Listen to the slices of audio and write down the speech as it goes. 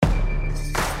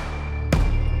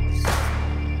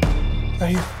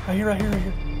Right here. Right here, right here, right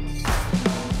here.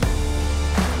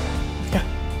 Yeah.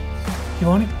 You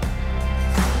want him?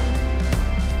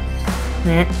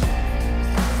 Meh.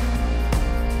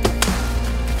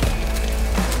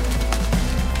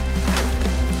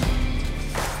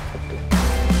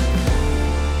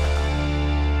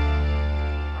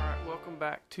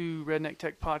 Back to Redneck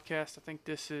Tech Podcast. I think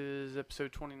this is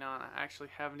episode 29. I actually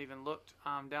haven't even looked.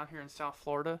 I'm down here in South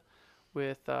Florida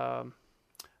with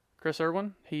Chris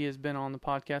Irwin. He has been on the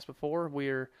podcast before.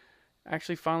 We're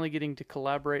actually finally getting to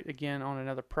collaborate again on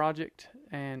another project,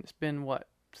 and it's been,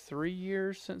 3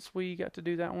 years since we got to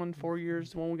do that one? 4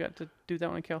 years when we got to do that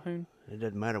one in Calhoun? It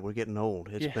doesn't matter. We're getting old.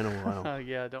 It's been a while.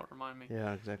 Yeah, don't remind me.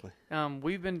 Yeah, exactly.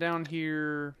 We've been down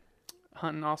here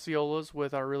hunting Osceolas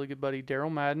with our really good buddy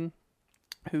Daryl Madden,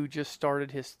 who just started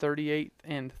his 38th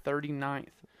and 39th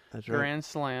Grand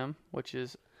Slam, which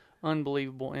is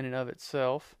unbelievable in and of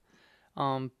itself.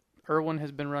 Irwin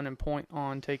has been running point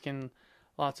on taking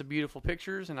lots of beautiful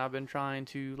pictures, and I've been trying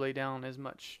to lay down as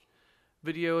much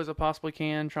video as I possibly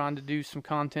can, trying to do some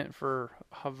content for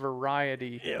a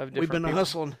variety of different We've been people.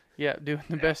 hustling. Yeah, doing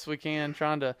the best we can,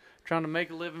 trying to make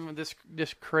a living with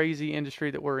this crazy industry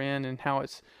that we're in, and how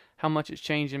much it's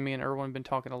changing. Me and Irwin have been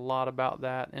talking a lot about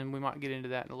that, and we might get into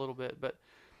that in a little bit. But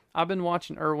I've been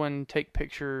watching Irwin take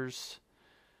pictures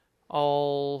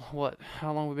how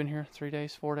long we've been here? 3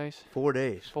 days? 4 days? 4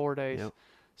 days. 4 days. Yep.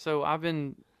 So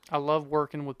I love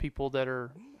working with people that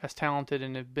are as talented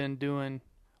and have been doing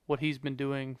what he's been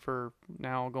doing for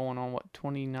now going on,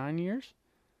 29 years?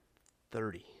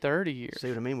 30. 30 years. See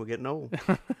what I mean? We're getting old.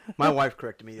 My wife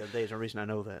corrected me the other day. Is the reason I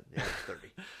know that. Yeah, it's 30.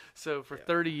 So for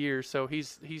 30 years, so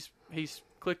he's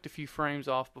clicked a few frames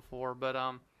off before, but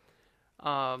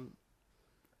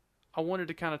I wanted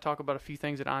to kind of talk about a few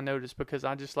things that I noticed, because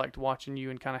I just liked watching you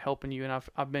and kind of helping you, and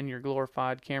I've been your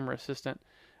glorified camera assistant,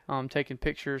 taking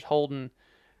pictures, holding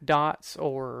dots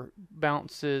or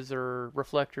bounces or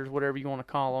reflectors, whatever you want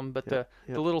to call them, but the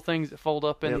little things that fold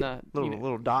up in the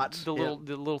little dots, the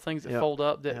little things that fold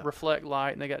up that reflect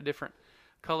light, and they got different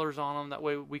colors on them. That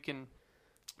way we can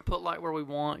put light where we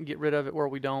want and get rid of it where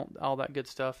we don't, all that good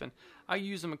stuff. And I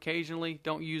use them occasionally,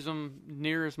 don't use them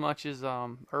near as much as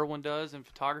Irwin does in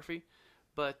photography,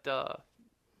 but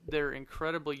they're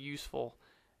incredibly useful.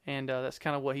 And that's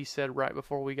kind of what he said right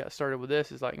before we got started with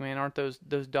this, is like, man, aren't those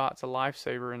dots a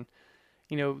lifesaver? And,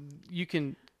 you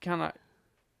can kind of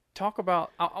talk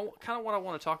about, kind of what I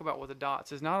want to talk about with the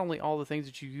dots is not only all the things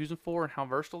that you use them for and how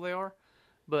versatile they are,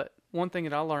 but one thing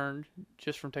that I learned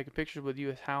just from taking pictures with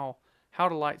you is how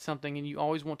to light something, and you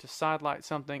always want to side light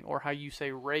something, or how you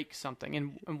say rake something,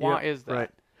 and why is that? Right.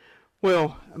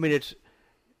 Well, I mean,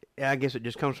 I guess it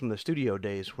just comes from the studio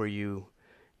days where you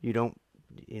don't,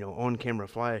 on-camera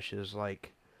flash is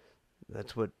like,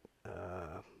 that's what,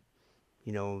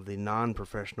 the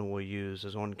non-professional will use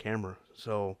as on camera.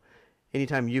 So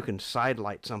anytime you can side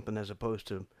light something as opposed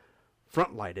to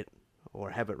front light it or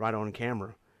have it right on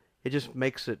camera, it just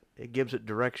makes it gives it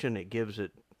direction, it gives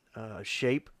it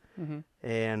shape. Mm-hmm.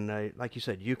 And like you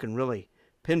said, you can really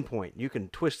pinpoint. You can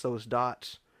twist those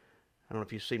dots. I don't know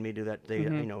if you've seen me do that. They,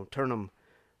 turn them,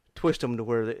 twist them to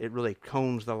where it really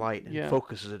cones the light and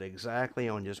focuses it exactly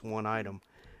on just one item.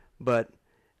 But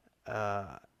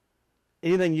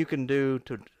anything you can do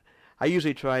I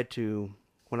usually try to,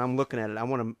 when I'm looking at it, I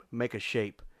want to make a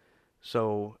shape.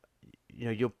 So,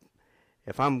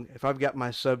 if I've got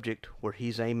my subject where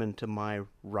he's aiming to my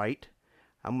right,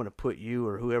 I'm going to put you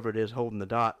or whoever it is holding the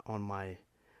dot on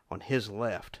his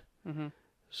left. Mm-hmm.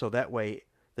 So that way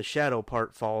the shadow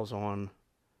part falls on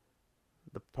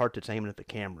the part that's aiming at the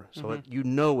camera. So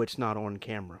mm-hmm. It's not on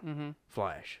camera mm-hmm.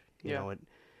 flash. You know,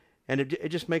 it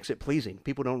just makes it pleasing.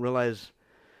 People don't realize,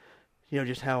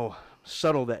 just how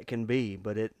subtle that can be,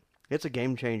 but it's a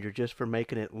game changer just for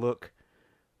making it look,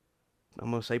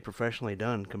 I'm going to say, professionally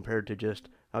done, compared to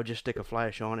I'll just stick a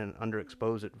flash on and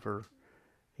underexpose it for,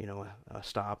 a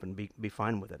stop and be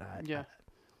fine with it.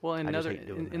 And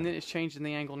then it's changing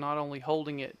the angle, not only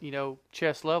holding it,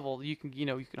 chest level. You can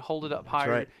hold it up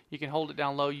higher. Right. You can hold it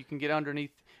down low. You can get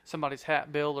underneath somebody's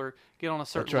hat bill or get on a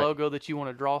certain logo that you want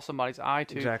to draw somebody's eye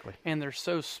to. Exactly. And they're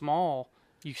so small,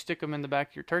 you stick them in the back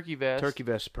of your turkey vest. Turkey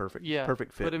vest is perfect. Yeah.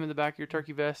 Perfect fit. Put them in the back of your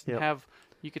turkey vest and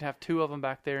you could have two of them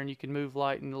back there, and you can move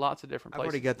light in lots of different places.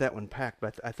 I've already got that one packed,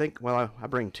 but I think, I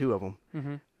bring two of them.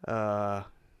 Mm-hmm.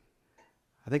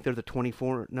 I think they're the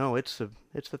 24. No, it's the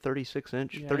 36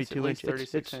 inch, 32 inch.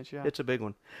 36 inch. It's a big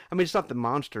one. I mean, it's not the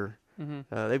monster.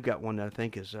 Mm-hmm. They've got one that I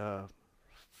think is 4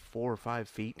 or 5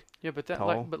 feet. Yeah, but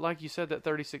tall. Like you said, that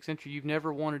 36 inch, you've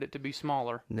never wanted it to be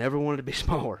smaller. Never wanted it to be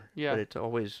smaller. Yeah, but it's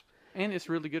always. And it's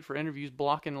really good for interviews,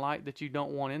 blocking light that you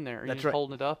don't want in there. You're That's just right.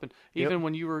 holding it up. And even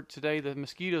when you were today, the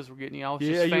mosquitoes were getting you. I was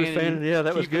Yeah, just you was fanning fanning. Yeah,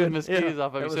 that was keeping good. the mosquitoes Yeah, off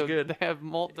of that you. was So good. they have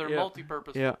they're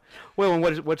multi-purpose. Yeah. Well,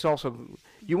 and what's also,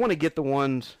 you want to get the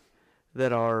ones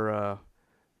that are,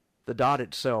 the dot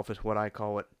itself is what I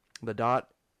call it. The dot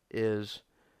is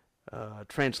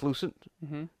translucent,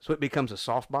 so it becomes a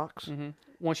soft box.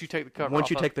 Once you take the cover Once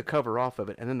off you of take the cover off of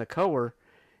it. And then the color,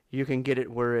 you can get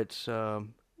it where it's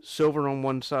silver on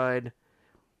one side,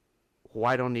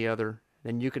 white on the other.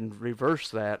 Then you can reverse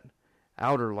that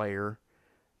outer layer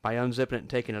by unzipping it and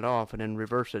taking it off, and then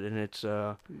reverse it. And it's,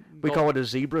 we call it a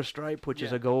zebra stripe, which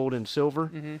is a gold and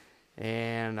silver.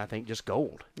 And I think just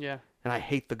gold. Yeah. And I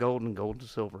hate the gold and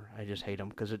silver. I just hate them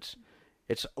because it's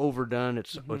overdone.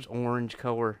 It's orange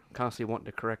color. Constantly wanting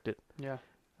to correct it. Yeah.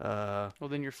 Well,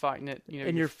 then you're fighting it. You know,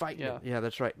 And you're fighting it. Yeah,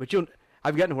 that's right. But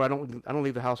I've gotten where I don't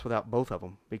leave the house without both of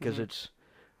them because it's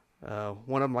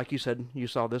one of them, like you said, you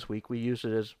saw this week. We used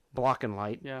it as blocking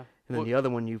light. Yeah. And then the other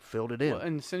one, you filled it in. Well,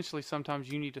 and essentially, sometimes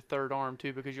you need a third arm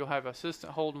too, because you'll have an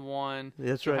assistant holding one.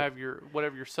 That's you'll right. have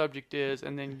whatever your subject is,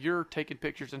 and then you're taking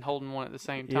pictures and holding one at the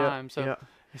same time. So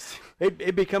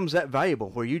it becomes that valuable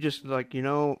where you just like,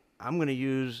 I'm going to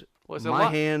use my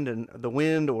hand and the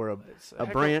wind or a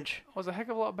branch. It was a heck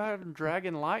of a lot better than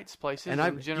dragging lights places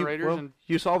and generators.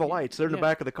 You saw the lights. They're in the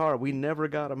back of the car. We never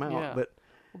got them out, but.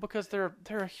 Well, because they're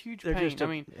a huge pain. I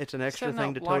mean, it's an extra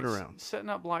thing to tote around. Setting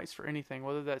up lights for anything,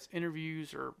 whether that's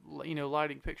interviews or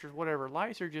lighting pictures, whatever.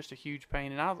 Lights are just a huge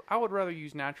pain, and I would rather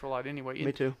use natural light anyway.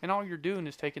 Me too. And all you're doing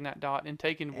is taking that dot and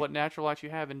taking what natural light you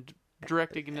have and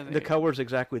directing it into the color's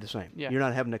exactly the same. Yeah. You're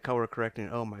not having the color correcting.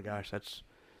 Oh my gosh, that's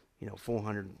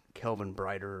 400 Kelvin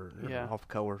brighter off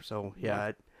color. So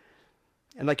and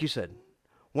like you said,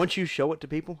 once you show it to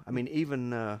people, I mean,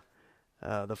 even.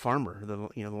 The farmer, the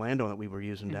landowner that we were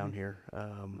using down here,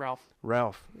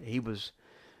 Ralph, he's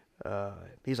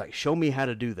like, show me how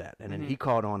to do that, and then he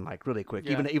caught on like really quick,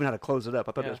 even how to close it up.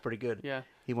 I thought that was pretty good. Yeah,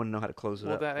 he wanted to know how to close it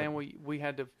up. Well, and we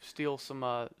had to steal some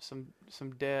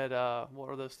dead what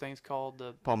are those things called,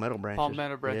 the palmetto branches.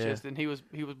 Palmetto branches, and he was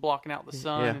blocking out the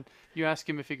sun. And you asked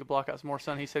him if he could block out some more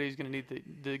sun. He said he was going to need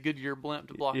the Goodyear blimp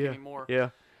to block any more.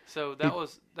 Yeah. So that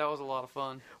was a lot of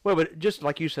fun. Well, but just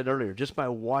like you said earlier, just by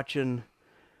watching,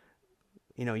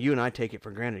 you and I take it for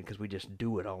granted because we just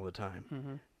do it all the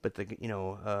time. But I'm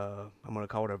going to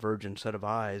call it a virgin set of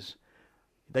eyes.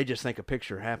 They just think a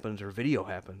picture happens or video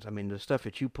happens. I mean, the stuff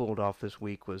that you pulled off this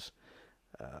week was,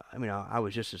 I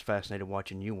was just as fascinated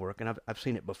watching you work, and I've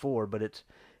seen it before, but it's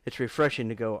refreshing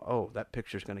to go, oh, that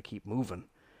picture's going to keep moving.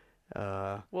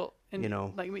 Well,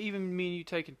 and like even me and you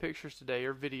taking pictures today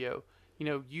or video.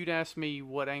 You'd ask me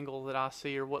what angle that I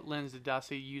see or what lens did I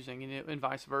see using, and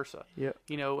vice versa. Yeah.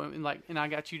 And I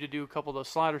got you to do a couple of those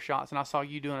slider shots, and I saw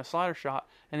you doing a slider shot,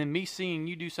 and then me seeing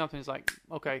you do something is like,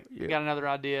 okay, I got another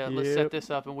idea. Let's set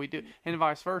this up, and we do, and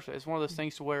vice versa. It's one of those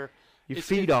things to where you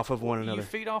feed off of one another. You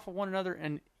feed off of one another,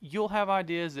 and you'll have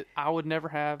ideas that I would never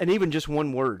have. And even just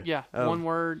one word. Yeah, one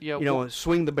word. Yeah.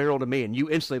 Swing the barrel to me, and you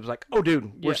instantly was like, oh,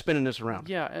 dude, we're spinning this around.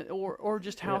 Yeah, or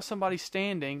just how somebody's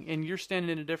standing, and you're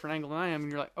standing in a different angle than I am,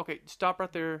 and you're like, okay, stop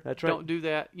right there. That's right. Don't do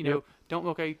that.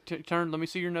 Don't, turn, let me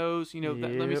see your nose. Let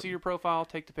me see your profile,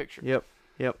 take the picture.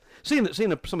 Yep. Seeing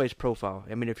somebody's profile,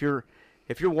 I mean, if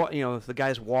the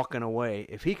guy's walking away,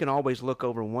 if he can always look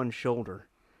over one shoulder,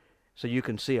 so you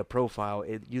can see a profile.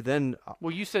 You then.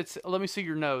 Well, you said, "Let me see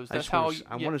your nose." That's I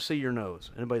want to see your nose.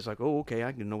 And everybody's like, "Oh, okay,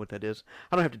 I can know what that is."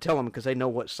 I don't have to tell them because they know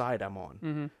what side I'm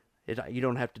on. You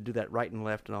don't have to do that right and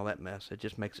left and all that mess. It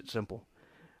just makes it simple.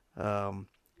 And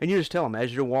you just tell them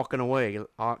as you're walking away,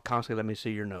 constantly, "Let me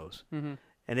see your nose." And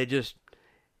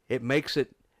it makes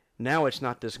it. Now it's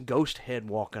not this ghost head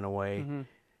walking away.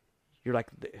 You're like,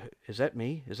 is that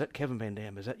me? Is that Kevin Van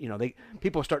Dam? Is that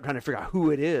people start trying to figure out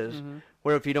who it is.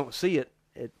 Where if you don't see it,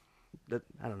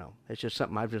 I don't know. It's just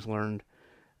something I've just learned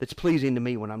that's pleasing to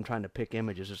me when I'm trying to pick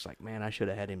images. It's like, man, I should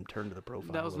have had him turn to the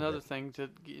profile. That was another thing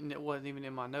it wasn't even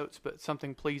in my notes, but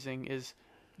something pleasing is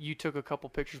you took a couple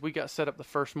pictures. We got set up the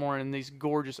first morning in these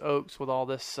gorgeous oaks with all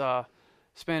this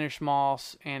Spanish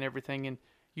moss and everything, and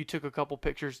you took a couple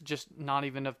pictures, just not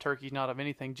even of turkeys, not of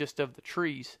anything, just of the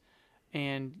trees.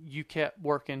 And you kept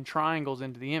working triangles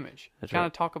into the image. Kind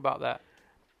of talk about that.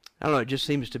 I don't know. It just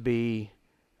seems to be,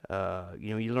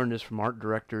 you learn this from art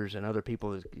directors and other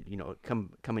people that,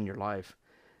 come in your life.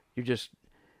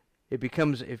 It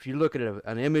becomes, if you look at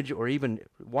an image or even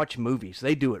watch movies,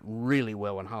 they do it really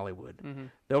well in Hollywood.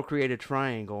 They'll create a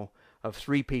triangle of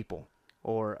 3 people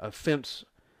or a fence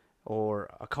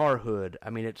or a car hood. I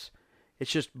mean, it's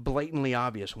just blatantly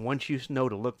obvious once you know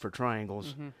to look for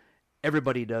triangles.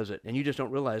 everybody does it, and you just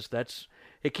don't realize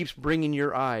it keeps bringing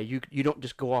your eye. You don't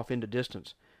just go off into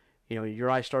distance. Your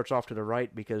eye starts off to the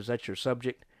right because that's your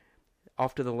subject.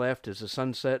 Off to the left is a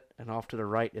sunset, and off to the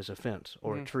right is a fence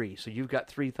or a tree. So you've got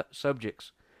three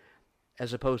subjects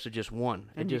as opposed to just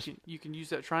one. And you can use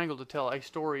that triangle to tell a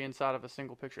story inside of a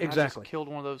single picture. Exactly. I just killed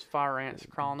one of those fire ants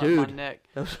crawling Dude, up my neck.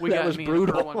 that was me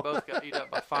brutal. And Erwin both got eaten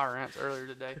up by fire ants earlier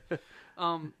today.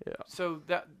 So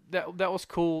that was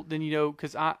cool. Then,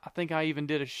 because I think I even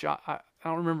did a shot. I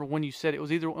don't remember when you said it. It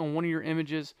was either on one of your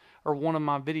images or one of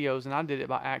my videos, and I did it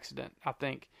by accident, I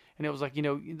think. And it was like,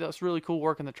 that's really cool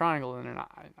working the triangle. And then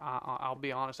I'll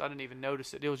be honest, I didn't even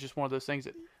notice it. It was just one of those things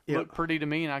that looked pretty to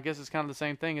me, and I guess it's kind of the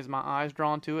same thing as my eyes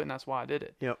drawn to it, and that's why I did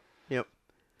it. Yep.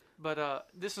 But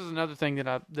this is another thing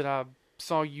that I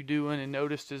saw you doing and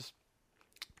noticed is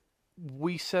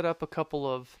we set up a couple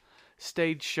of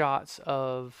stage shots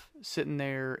of sitting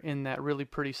there in that really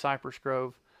pretty cypress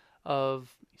grove,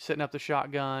 of setting up the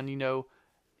shotgun,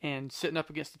 and sitting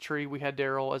up against the tree. We had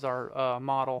Daryl as our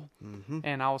model,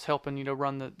 and I was helping,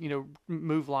 run the,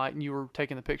 move light, and you were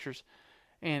taking the pictures.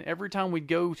 And every time we'd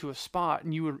go to a spot,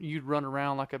 and you'd run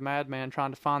around like a madman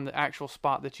trying to find the actual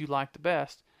spot that you liked the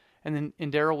best. And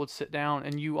Daryl would sit down,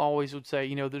 and you always would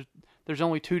say, there's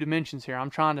only 2 dimensions here.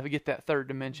 I'm trying to get that third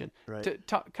dimension. Right.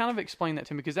 Kind of explain that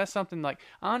to me, because that's something like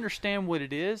I understand what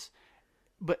it is,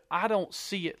 but I don't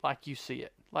see it like you see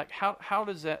it. Like how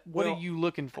does that? What are you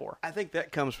looking for? I think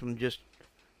that comes from just,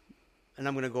 and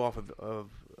I'm going to go off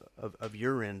of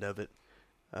your end of it,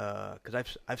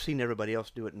 because I've seen everybody else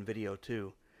do it in video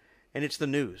too, and it's the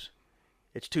news.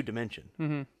 It's 2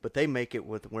 dimension, but they make it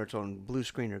where it's on blue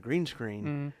screen or green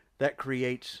screen. That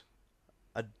creates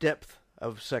a depth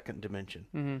of second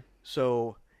dimension.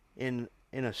 So in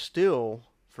a still,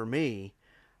 for me,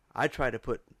 I try to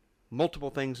put multiple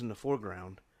things in the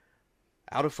foreground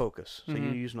out of focus. So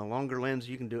you're using a longer lens.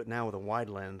 You can do it now with a wide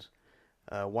lens,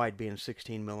 wide being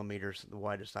 16 millimeters, the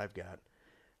widest I've got,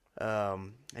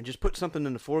 and just put something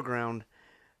in the foreground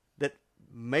that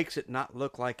makes it not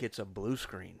look like it's a blue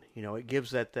screen. It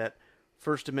gives that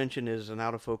first dimension is an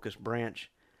out of focus branch,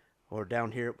 or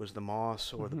down here it was the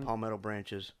moss or the palmetto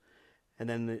branches, and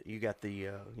then you got the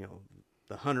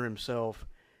hunter himself,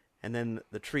 and then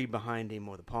the tree behind him,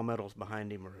 or the palmettos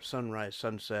behind him, or a sunrise,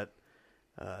 sunset,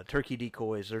 turkey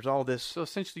decoys. There's all this. So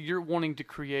essentially, you're wanting to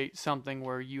create something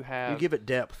where you give it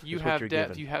depth. You have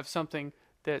depth. You have something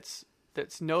that's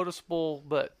noticeable,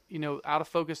 but out of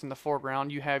focus in the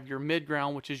foreground. You have your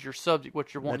midground, which is your subject,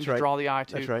 what you're wanting to draw the eye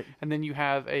to. That's right. And then you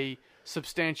have a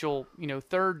substantial,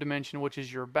 third dimension, which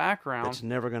is your background. That's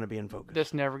never going to be in focus.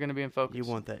 That's never going to be in focus. You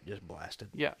want that just blasted.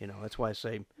 Yeah. That's why I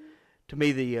say, to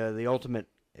me, the ultimate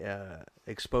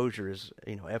exposure is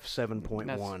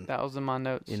f7.1. That was in my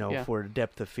notes. For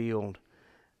depth of field.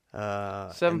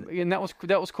 And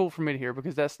that was cool for me to hear,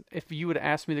 because that's, if you would have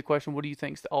asked me the question, what do you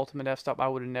think is the ultimate f-stop, I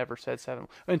would have never said 7.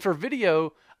 And for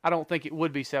video, I don't think it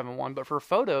would be 7.1, but for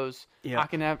photos, I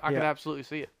can absolutely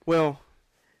see it. Well,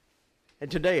 and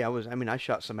today I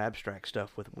shot some abstract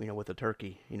stuff with a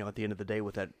turkey, at the end of the day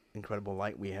with that incredible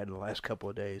light we had in the last couple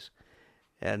of days.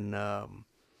 And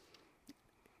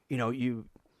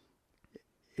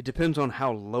it depends on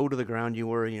how low to the ground you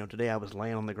were. Today I was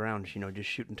laying on the ground, just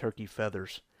shooting turkey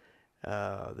feathers,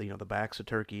 the backs of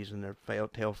turkeys and their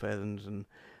tail feathers, and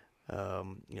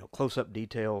close-up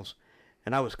details.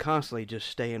 And I was constantly just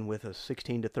staying with a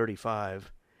 16 to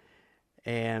 35,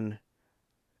 and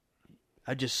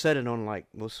I just set it on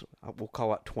we'll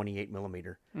call it 28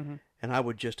 millimeter, and I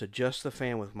would just adjust the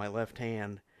fan with my left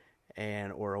hand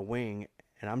or a wing,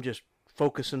 and I'm just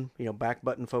focusing, back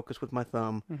button focus with my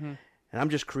thumb. And I'm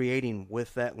just creating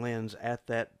with that lens at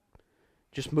that,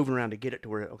 just moving around to get it to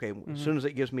where, as soon as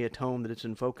it gives me a tone that it's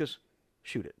in focus,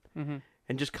 shoot it.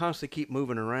 And just constantly keep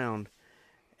moving around.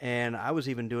 And I was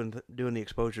even doing the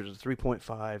exposures at 3.5,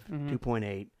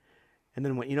 2.8. And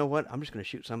then went, you know what, I'm just going to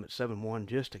shoot some at 7.1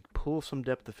 just to pull some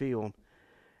depth of field.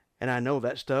 And I know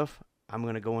that stuff, I'm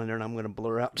going to go in there and I'm going to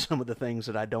blur out some of the things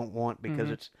that I don't want, because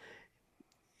it's,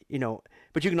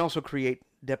 but you can also create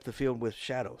depth of field with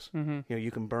shadows.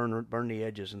 You can burn the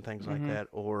edges and things like that,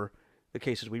 or the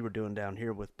cases we were doing down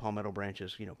here with palmetto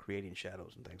branches, creating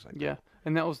shadows and things like that. Yeah,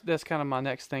 and that's kind of my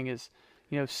next thing is,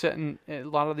 setting a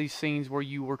lot of these scenes where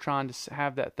you were trying to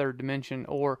have that third dimension,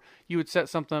 or you would set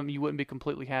something you wouldn't be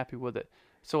completely happy with it.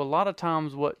 So a lot of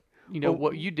times what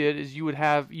you did is you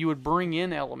would bring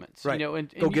in elements, right.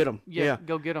 And go get them. Yeah,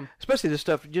 go get them. Especially this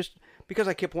stuff, just because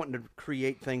I kept wanting to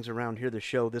create things around here to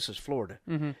show this is Florida.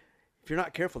 If you're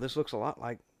not careful, this looks a lot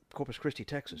like Corpus Christi,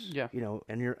 Texas. Yeah.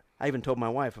 And I even told my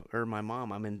wife or my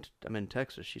mom, I'm in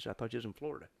Texas. She said, I thought you was in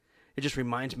Florida. it just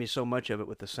reminds me so much of it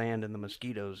with the sand and the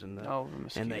mosquitoes and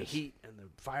the heat and the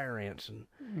fire ants and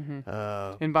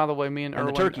by the way, me and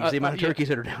Erwin, the turkeys, the amount of turkeys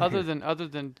that are down here. Other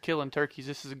than killing turkeys,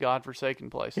 this is a godforsaken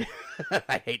place.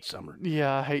 I hate summer.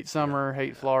 Yeah, I hate summer.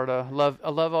 Hate Florida. I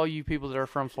love all you people that are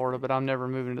from Florida, but I'm never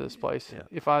moving to this place.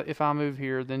 Yeah. If I move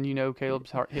here, then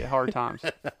Caleb's hit hard times.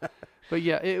 But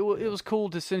yeah, it was cool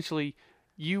to essentially.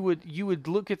 You would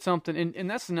look at something, and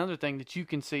that's another thing that you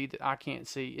can see that I can't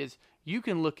see, is you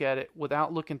can look at it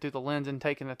without looking through the lens and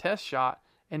taking a test shot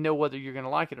and know whether you're going to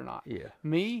like it or not. Yeah.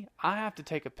 Me, I have to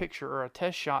take a picture or a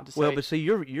test shot to say. Well, but see,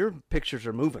 your pictures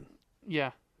are moving.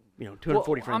 Yeah.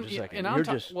 240 frames a second.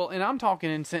 And I'm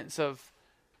talking in sense of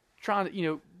trying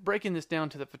to, breaking this down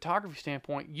to the photography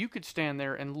standpoint. You could stand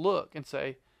there and look and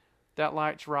say, that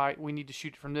light's right, we need to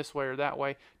shoot it from this way or that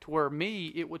way, to where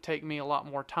it would take me a lot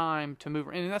more time to move.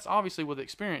 And that's obviously with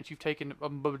experience. You've taken a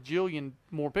bajillion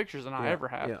more pictures than I ever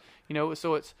have. Yeah.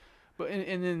 So it's,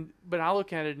 but I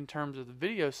look at it in terms of the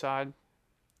video side,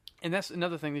 and that's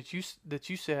another thing that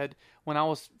you said when I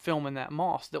was filming that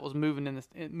moss that was moving in the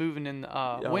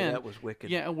wind. That was wicked.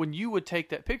 Yeah, when you would take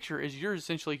that picture, is you're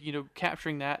essentially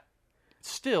capturing that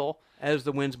still as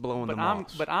the wind's blowing the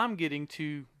moss. But I'm getting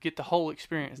to get the whole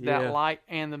experience, that light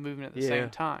and the movement at the same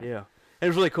time. Yeah. It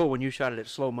was really cool when you shot it at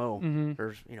slow mo,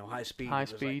 or high speed. High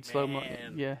speed, slow mo.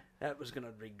 Yeah, that was gonna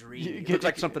be dreamy. It looks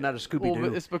like something out of Scooby Doo.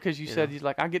 Well, it's because you said he's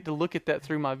like, I get to look at that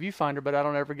through my viewfinder, but I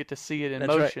don't ever get to see it in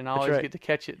motion. I always get to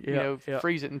catch it,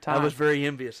 freeze it in time. I was very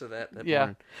envious of that.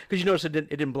 Because you notice it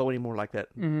didn't blow anymore like that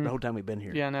the whole time we've been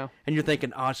here. Yeah, I know. And you're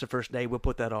thinking, it's the first day, we'll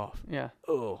put that off. Yeah.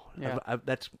 Oh, yeah.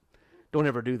 Don't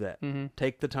ever do that. Mm-hmm.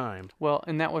 Take the time. Well,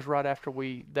 and that was right after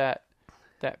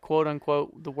that quote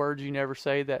unquote, the words you never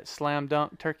say, that slam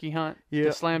dunk turkey hunt. Yeah.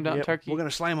 The slam dunk turkey. We're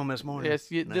gonna slam them this morning. Yes.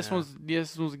 This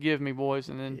one's a give me, boys.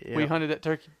 And then we hunted that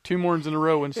turkey 2 mornings in a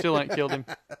row and still ain't killed him.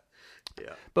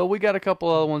 Yeah. But we got a couple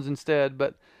other ones instead.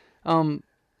 But that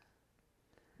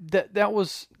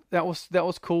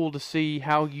was cool to see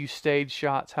how you staged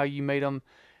shots, how you made them.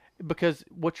 Because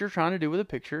what you're trying to do with a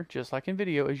picture, just like in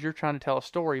video, is you're trying to tell a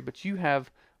story, but you have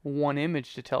one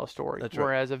image to tell a story. That's right.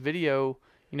 Whereas a video,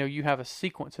 you have a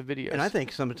sequence of videos. And I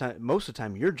think most of the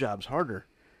time, your job's harder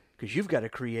because you've got to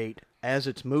create as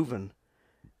it's moving,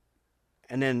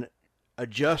 and then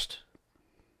adjust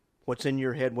what's in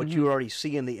your head, what you already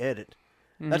see in the edit.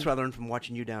 Mm-hmm. That's what I learned from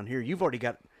watching you down here. You've already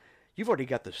got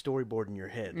the storyboard in your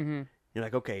head. Mm-hmm. You're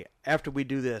like, okay, after we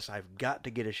do this, I've got to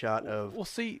get a shot of... Well,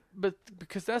 see, but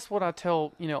because that's what I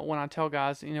tell, when I tell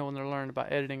guys, when they're learning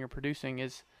about editing or producing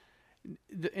is,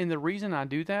 and the reason I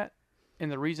do that,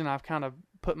 and the reason I've kind of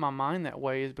put my mind that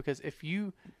way is because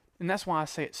and that's why I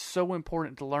say it's so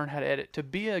important to learn how to edit. To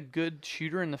be a good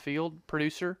shooter in the field,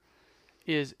 producer,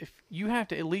 is if you have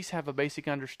to at least have a basic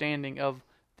understanding of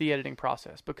the editing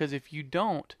process. Because if you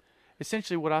don't,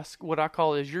 essentially what I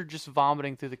call it is you're just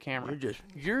vomiting through the camera.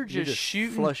 You're just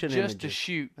shooting just to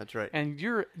shoot. That's right. And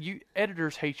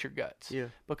editors hate your guts. Yeah.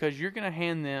 Because you're going to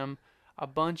hand them a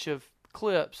bunch of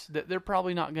clips that they're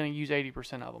probably not going to use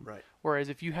 80% of them. Right. Whereas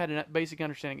if you had a basic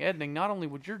understanding of editing, not only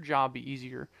would your job be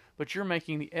easier, but you're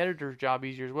making the editor's job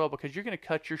easier as well, because you're going to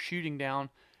cut your shooting down,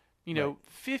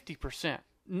 50%.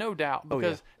 No doubt.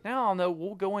 Because now I'll know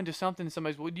we'll go into something and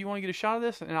somebody's, well, do you want to get a shot of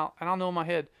this? And I'll know in my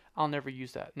head, I'll never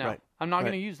use that. No, I'm not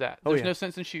going to use that. There's no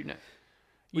sense in shooting it.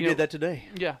 We did that today.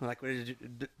 Yeah. Like,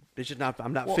 it's just not,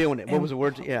 I'm not feeling it. What was the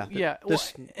word? Yeah. Yeah.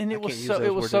 And it was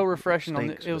so refreshing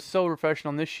it was so refreshing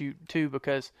on this shoot too,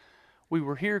 because we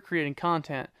were here creating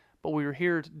content, but we were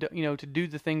here to, to do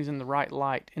the things in the right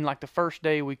light. And like the first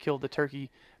day we killed the turkey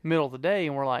middle of the day,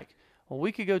 and we're like, well,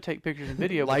 we could go take pictures and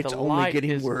video, but the light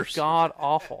is god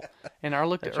awful. And I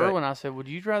looked at Erwin, I said, would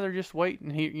you rather just wait?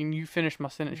 And you finished my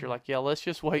sentence. You're like, yeah, let's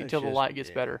just wait until the light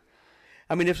gets better.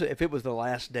 I mean, if it was the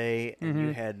last day and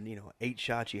you had 8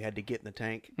 shots you had to get in the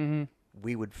tank,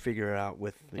 we would figure it out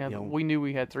with we knew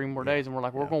we had 3 more days, and we're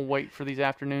like, we're going to wait for these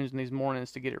afternoons and these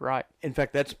mornings to get it right. In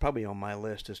fact, that's probably on my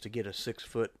list, is to get a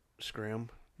 6-foot scrim,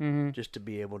 just to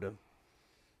be able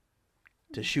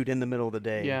to shoot in the middle of the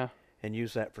day, and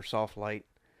use that for soft light,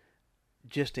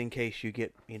 just in case you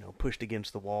get pushed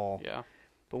against the wall. Yeah.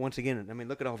 But once again, I mean,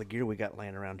 look at all the gear we got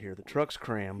laying around here. The truck's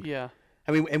crammed. Yeah.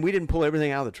 I mean, and we didn't pull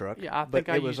everything out of the truck. Yeah, I think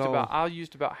I used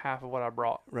about half of what I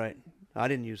brought. Right. I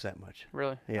didn't use that much.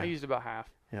 Really? Yeah. I used about half.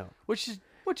 Yeah. Which is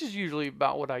usually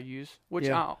about what I use.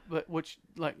 I'm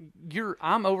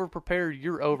over prepared.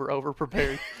 You're over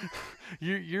prepared.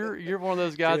 you're one of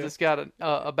those guys that's got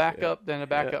a backup, then a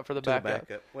backup for the backup.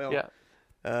 Well,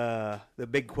 the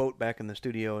big quote back in the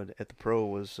studio at the Pro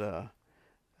was,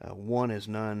 1 is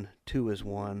none, 2 is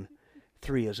 1,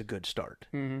 3 is a good start.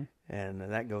 Mm-hmm. And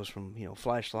that goes from,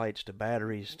 flashlights to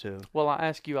batteries to... Well, I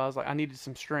asked you, I was like, I needed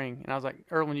some string. And I was like,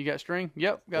 Erwin, you got string?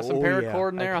 Yep. Got some Oh, paracord yeah.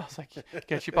 in there. I was like,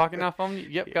 got your pocket knife on you?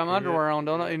 Yep. Got my underwear on,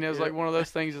 don't I? And it was like one of those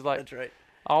things is like... That's right.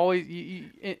 Always,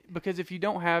 because if you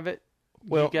don't have it,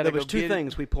 well, you gotta there was go 2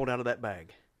 things we pulled out of that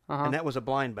bag. Uh-huh. And that was a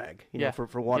blind bag, Yeah. for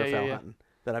waterfowl yeah. hunting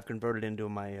that I've converted into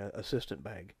my assistant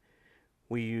bag.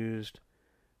 We used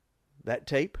that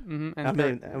tape. Mm-hmm.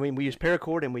 I mean, we used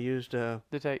paracord and we used the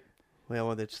tape.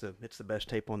 Well, it's the best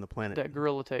tape on the planet. That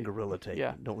Gorilla tape. Gorilla tape.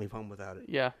 Yeah. Don't leave home without it.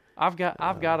 Yeah. I've got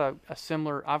a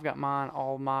similar. I've got mine.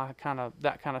 All my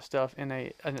that kind of stuff in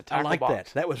a tackle I like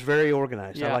box. that. That was very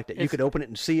organized. Yeah, I liked it. You could open it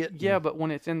and see it. Yeah, but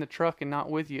when it's in the truck and not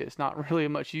with you, it's not really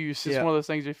much use. It's one of those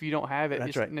things. If you don't have it,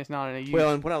 it's not any use.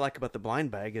 Well, and what I like about the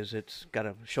blind bag is it's got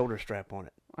a shoulder strap on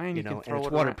it. And you can throw and it's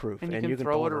it waterproof, around. and you can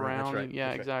throw it around. around. That's right. Yeah,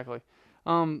 That's exactly.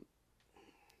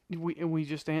 We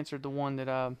just answered the one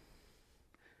that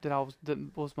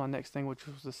was my next thing, which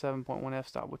was the 7.1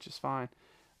 f-stop, which is fine.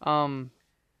 I'm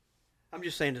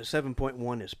just saying that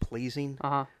 7.1 is pleasing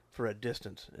for a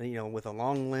distance. With a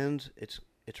long lens, it's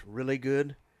really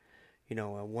good.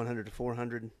 100 to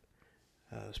 400,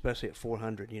 especially at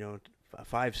 400. A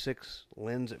 5.6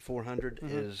 lens at 400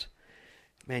 is,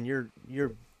 man, you're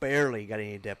barely got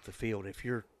any depth of field if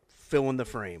you're filling the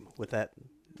frame with that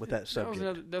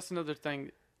subject. That's another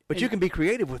thing. But you can be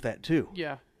creative with that too.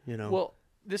 Yeah. Well,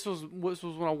 this was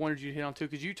what I wanted you to hit on too,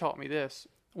 because you taught me this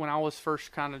when I was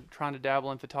first kind of trying to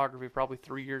dabble in photography, probably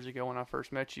 3 years ago when I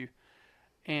first met you.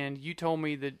 And you told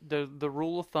me that the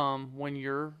rule of thumb when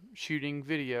you're shooting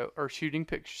video or shooting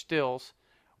picture stills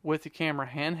with the camera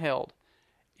handheld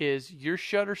is your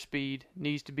shutter speed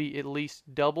needs to be at least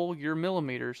double your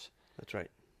millimeters. That's right.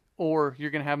 Or you're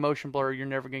going to have motion blur. You're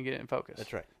never going to get it in focus.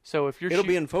 That's right. So if it'll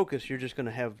be in focus, you're just going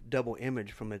to have double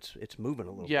image from it's moving a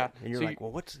little bit. And you're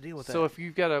well, what's the deal with that? So if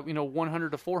you've got a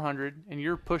 100 to 400 and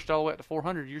you're pushed all the way up to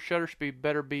 400, your shutter speed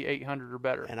better be 800 or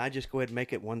better. And I just go ahead and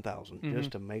make it 1,000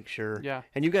 just to make sure. Yeah.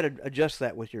 And you got to adjust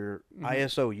that with your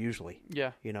ISO usually.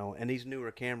 Yeah. And these newer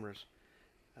cameras.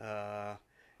 Well,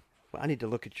 I need to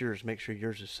look at yours, make sure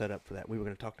yours is set up for that. We were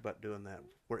going to talk about doing that.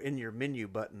 We're in your menu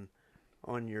button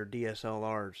on your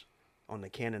DSLRs. On the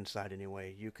Canon side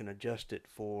anyway, you can adjust it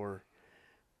for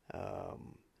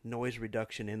noise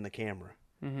reduction in the camera.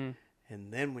 Mm-hmm.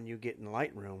 And then when you get in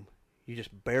Lightroom, you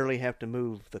just barely have to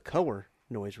move the color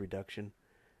noise reduction,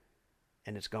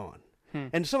 and it's gone.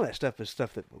 And some of that stuff is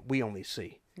stuff that we only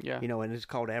see. Yeah. And it's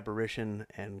called aberration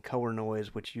and color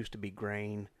noise, which used to be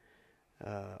grain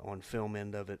on film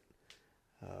end of it.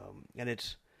 And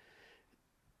it's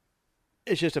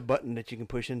just a button that you can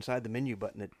push inside the menu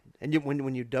button.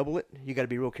 When you double it, you got to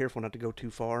be real careful not to go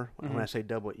too far. When I say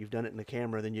double it, you've done it in the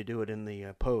camera, then you do it in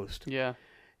the post. Yeah.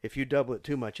 If you double it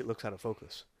too much, it looks out of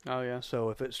focus. Oh, yeah. So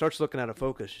if it starts looking out of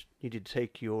focus, you need to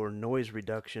take your noise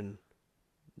reduction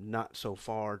not so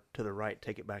far to the right,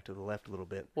 take it back to the left a little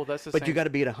bit. Well, that's the But same. you got to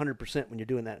be at 100% when you're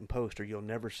doing that in post, or you'll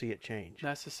never see it change.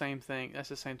 That's the same thing. That's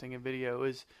the same thing in video.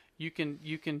 Is you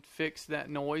can fix that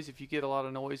noise if you get a lot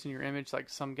of noise in your image, like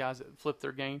some guys that flip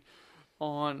their gain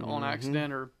on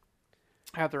accident or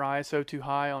have their ISO too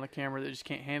high on a camera that just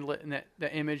can't handle it, and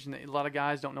that image, and a lot of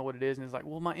guys don't know what it is, and it's like,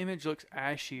 well, my image looks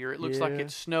ashy, or it looks like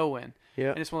it's snowing. Yeah.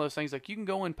 And it's one of those things like you can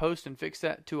go in post and fix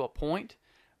that to a point,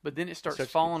 but then it starts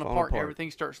falling apart, and everything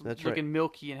starts looking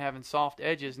milky and having soft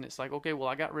edges, and it's like, okay, well,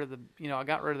 I got rid of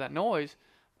that noise,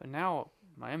 but now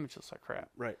my image looks like crap.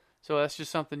 Right. So that's just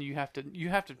something you have to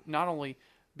not only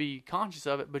be conscious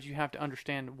of it, but you have to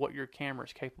understand what your camera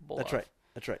is capable of.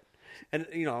 That's right. And,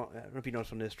 I don't know if you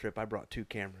noticed on this trip, I brought 2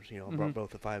 cameras. I brought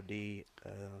both the 5D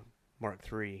Mark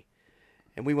III.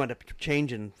 And we wound up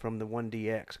changing from the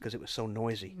 1DX because it was so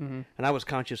noisy. And I was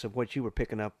conscious of what you were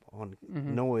picking up on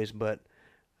noise, but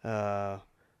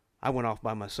I went off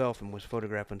by myself and was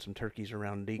photographing some turkeys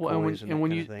around decoys and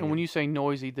when you say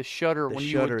noisy, the shutter, when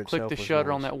you would click the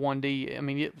shutter on that 1D, I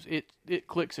mean, it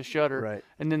clicks a shutter, right.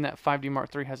 And then that 5D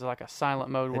Mark III has like a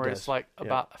silent mode where it's like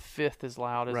about a fifth as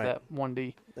loud as that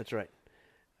 1D. That's right.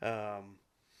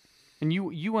 And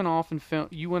you went off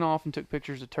and took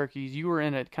pictures of turkeys. You were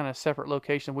in a kind of separate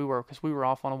location because we were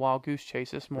off on a wild goose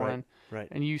chase this morning. Right.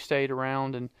 And you stayed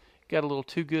around and got a little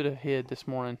too good a hid this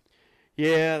morning.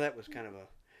 Yeah, that was kind of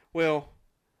well,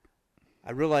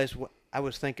 I realized what I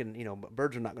was thinking,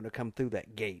 birds are not going to come through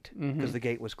that gate because the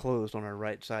gate was closed on our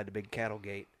right side, the big cattle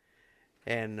gate,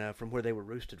 and from where they were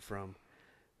roosted from.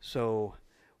 So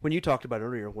when you talked about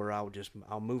earlier where I'll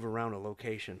move around a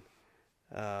location,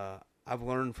 I've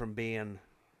learned from being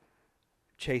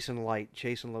chasing light,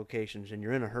 chasing locations, and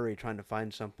you're in a hurry trying to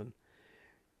find something,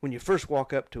 when you first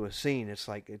walk up to a scene, it's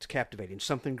like it's captivating.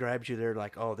 Something grabs you there,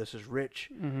 like, oh, this is rich.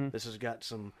 Mm-hmm. This has got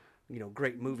some,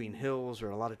 great moving hills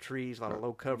or a lot of trees, a lot of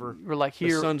low cover. Or like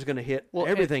here, the sun's going to hit. Well,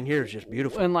 everything here is just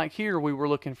beautiful. And like here, we were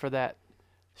looking for that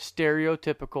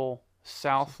stereotypical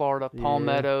South Florida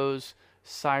palmettos,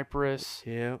 cypress,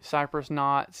 cypress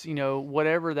knots,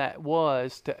 whatever that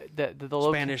was. The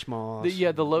Spanish moss.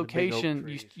 The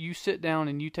location. You sit down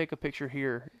and you take a picture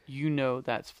here.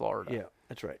 That's Florida. Yeah,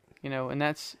 that's right. And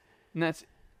that's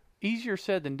easier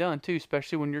said than done too,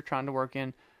 especially when you're trying to work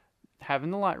in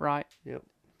having the light right. Yep.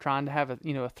 Trying to have a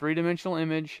 3-dimensional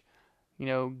image,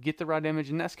 get the right image,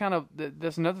 and that's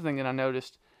that's another thing that I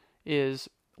noticed is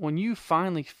when you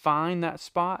finally find that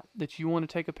spot that you want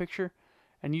to take a picture,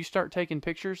 and you start taking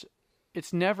pictures,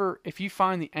 it's never, if you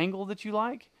find the angle that you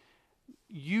like,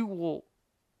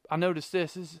 I noticed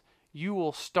this is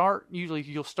you'll start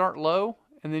low,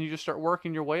 and then you just start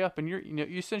working your way up, and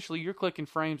you're clicking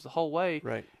frames the whole way,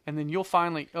 right? And then you'll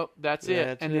finally, that's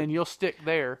it, and then you'll stick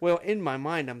there. Well, in my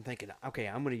mind, I'm thinking, okay,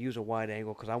 I'm going to use a wide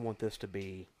angle because I want this to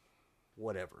be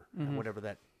whatever, whatever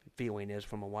that feeling is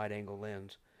from a wide angle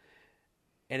lens.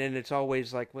 And then it's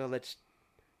always like, well, that's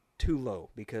too low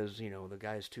because the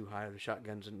guy's too high, or the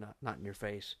shotgun's not in your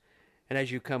face. And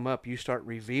as you come up, you start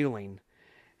revealing,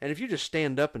 and if you just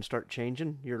stand up and start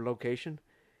changing your location,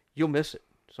 you'll miss it.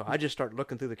 So I just start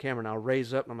looking through the camera, and I'll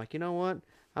raise up, and I'm like, you know what?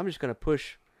 I'm just going to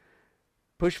push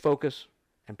focus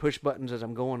and push buttons as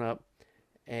I'm going up,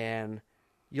 and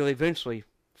you'll eventually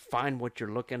find what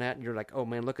you're looking at, and you're like, oh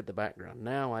man, look at the background.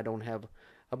 Now I don't have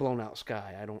a blown out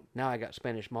sky. Now I got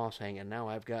Spanish moss hanging. Now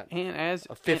I've got a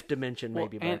fifth dimension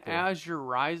maybe back there. And as you're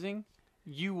rising,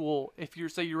 you will, if you're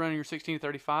running your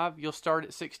 16-35, you'll start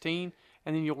at 16,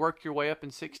 and then you'll work your way up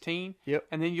in 16. Yep.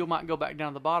 And then you might go back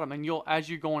down to the bottom, and as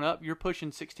you're going up, you're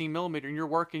pushing 16 millimeter, and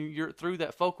you're through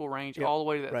that focal range all the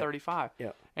way to that 35.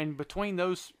 Yep. And between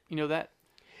those, that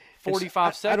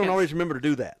 45 seconds. I don't always remember to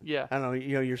do that. Yeah. I don't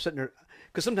know. You're sitting there,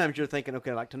 because sometimes you're thinking,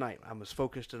 okay, like tonight, I was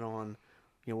focused on,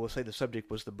 we'll say the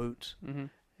subject was the boots. Mm-hmm.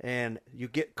 And you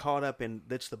get caught up in,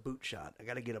 that's the boot shot. I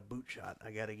got to get a boot shot. I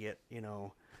got to get,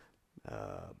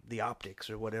 the optics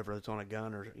or whatever that's on a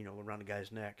gun or, around a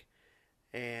guy's neck.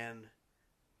 And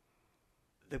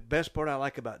the best part I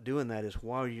like about doing that is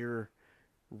while you're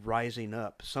rising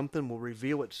up, something will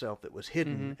reveal itself that was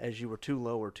hidden as you were too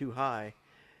low or too high.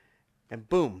 And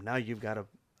boom, now you got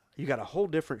a whole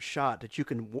different shot that you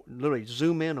can literally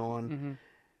zoom in on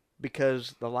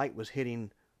because the light was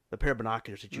hitting the pair of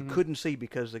binoculars that you couldn't see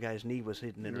because the guy's knee was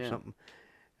hidden in or something.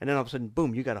 And then all of a sudden,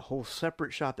 boom, you got a whole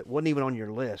separate shot that wasn't even on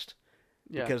your list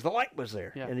because the light was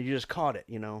there and you just caught it,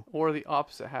 Or the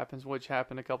opposite happens, which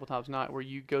happened a couple times tonight, where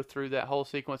you go through that whole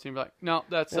sequence and you're like, no,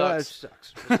 that sucks. That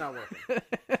sucks. It's not working.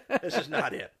 This is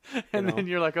not it. And then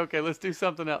you're like, okay, let's do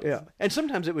something else. Yeah. And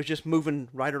sometimes it was just moving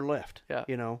right or left,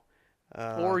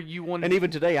 or you wanted, and even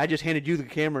today, I just handed you the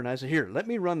camera and I said, "Here, let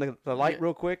me run the light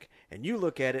real quick, and you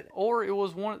look at it." Or it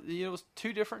was it was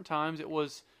two different times. It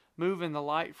was moving the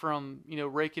light from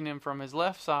raking him from his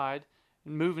left side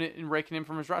and moving it and raking him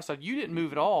from his right side. You didn't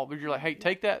move at all, but you're like, "Hey,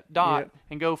 take that dot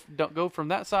and go from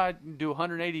that side, do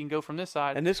 180, and go from this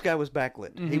side." And this guy was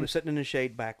backlit. He was sitting in the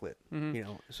shade, backlit.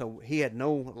 So he had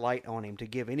no light on him to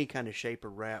give any kind of shape or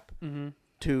wrap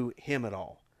to him at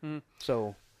all.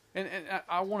 So. And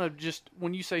I want to just,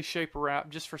 when you say shape or wrap,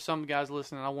 just for some guys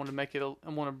listening, I want to make it, I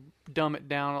want to dumb it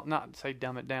down, not say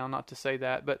dumb it down, not to say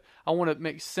that, but I want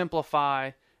to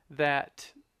simplify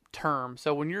that term.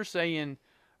 So when you're saying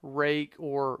rake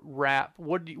or wrap,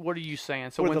 what are you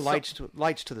saying? So or when the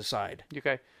lights to the side.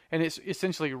 Okay. And it's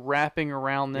essentially wrapping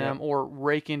around them or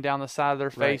raking down the side of their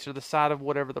face or the side of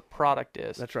whatever the product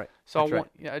is. That's right. So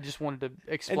That's I just wanted to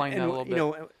explain that a little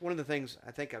bit. One of the things,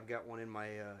 I think I've got one in my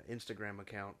Instagram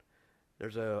account.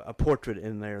 There's a portrait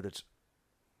in there that's,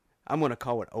 I'm going to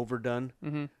call it overdone.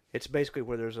 Mm-hmm. It's basically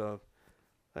where there's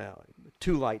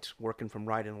two lights working from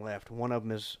right and left. One of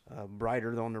them is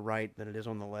brighter on the right than it is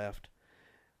on the left.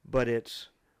 But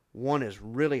one is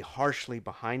really harshly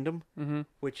behind them,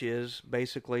 which is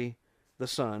basically the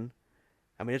sun.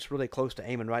 I mean, it's really close to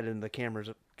aiming right into the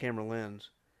camera lens.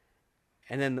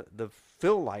 And then the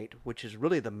fill light, which is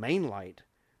really the main light,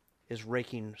 is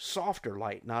raking softer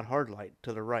light, not hard light,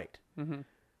 to the right,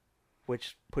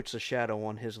 which puts a shadow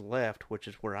on his left, which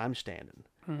is where I'm standing.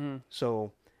 Mm-hmm.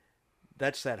 So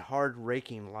that's that hard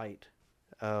raking light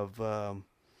of,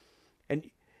 and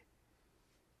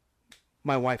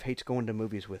my wife hates going to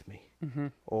movies with me,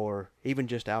 or even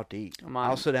just out to eat.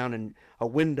 I'll sit down in a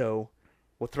window,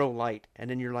 we'll throw light, and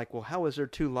then you're like, well, how is there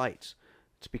two lights?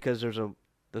 It's because there's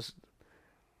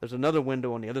there's another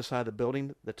window on the other side of the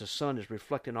building that the sun is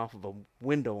reflecting off of a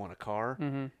window on a car,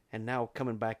 and now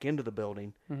coming back into the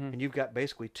building, and you've got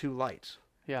basically two lights.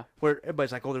 Yeah. Where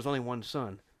everybody's like, oh, there's only one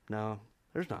sun. No,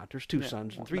 there's not. There's two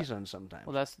suns and three suns sometimes.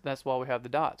 Well, that's why we have the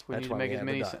dots. We need to make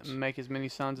as many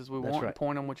suns as we want and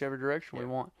point them whichever direction we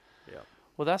want. Yeah.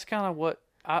 Well, that's kind of what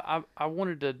I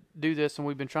wanted to do this, and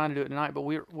we've been trying to do it tonight, but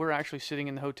we're actually sitting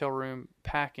in the hotel room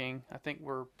packing. I think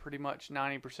we're pretty much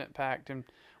 90% packed, and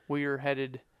you're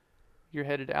headed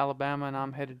to Alabama, and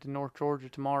I'm headed to North Georgia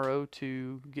tomorrow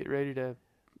to get ready to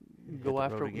go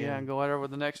after whatever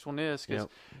the next one is, because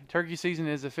turkey season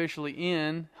is officially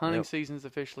in, hunting season is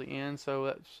officially in.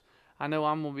 So I know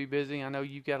I'm gonna be busy. I know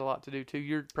you've got a lot to do too.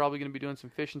 You're probably gonna be doing some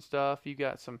fishing stuff. You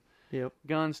got some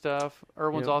gun stuff.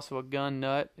 Erwin's also a gun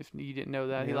nut. If you didn't know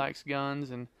that, he likes guns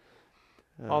and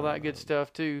all that good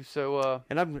stuff too. So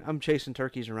and I'm chasing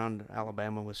turkeys around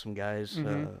Alabama with some guys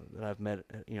that I've met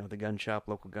at, the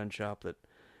local gun shop that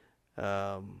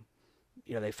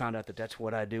they found out that that's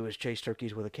what I do, is chase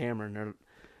turkeys with a camera, and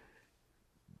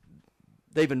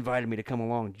they've invited me to come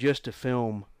along just to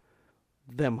film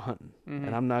them hunting.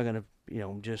 And I'm not going to,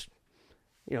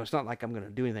 it's not like I'm going to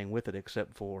do anything with it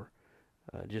except for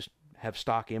just have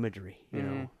stock imagery, I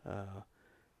don't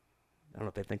know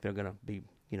if they think they're going to be,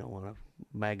 on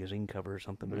a magazine cover or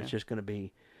something, but it's just going to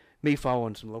be me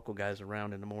following some local guys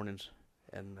around in the mornings.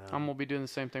 And I'm gonna be doing the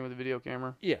same thing with the video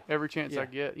camera. Yeah. Every chance I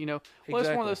get, Well, it's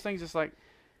one of those things. It's like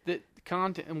the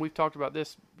content, and we've talked about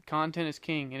this. Content is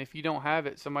king, and if you don't have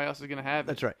it, somebody else is gonna have it.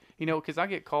 That's right. Because I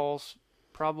get calls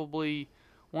probably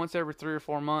once every 3 or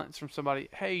 4 months from somebody.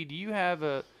 Hey, do you have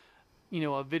a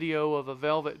video of a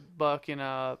velvet buck in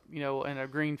a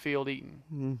green field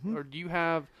eating, or do you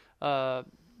have a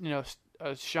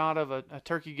shot of a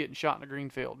turkey getting shot in a green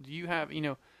field? Do you have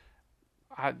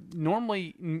I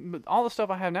normally, all the stuff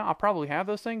I have now, I probably have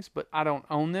those things, but I don't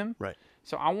own them. Right.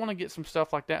 So I want to get some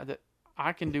stuff like that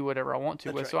I can do whatever I want to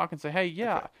with. Right. So I can say, hey,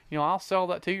 I'll sell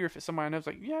that to you if it's somebody I know. It's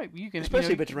like, yeah, you can.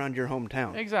 Especially if it's around your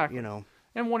hometown. Exactly.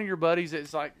 And one of your buddies,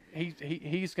 it's like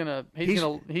he's gonna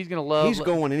love. He's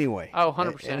going anyway. Oh,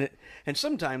 100%. And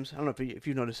sometimes, I don't know if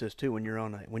you notice this too, when you're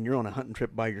on a hunting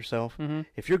trip by yourself,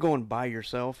 if you're going by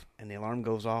yourself and the alarm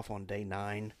goes off on day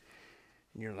 9.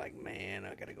 And you're like, man,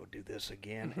 I got to go do this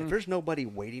again. If there's nobody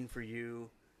waiting for you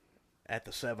at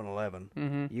the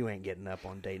 7-Eleven, you ain't getting up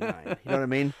on day 9. You know what I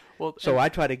mean? Well, so I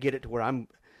try to get it to where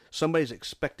somebody's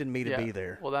expecting me to be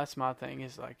there. Well, that's my thing.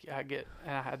 Is like I did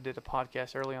a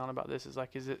podcast early on about this. It's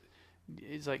like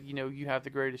you have the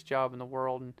greatest job in the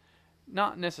world, and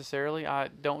not necessarily.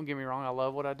 Don't get me wrong. I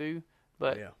love what I do.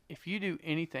 But if you do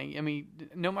anything,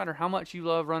 no matter how much you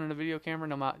love running a video camera,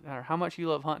 no matter how much you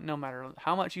love hunting, no matter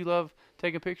how much you love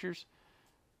taking pictures,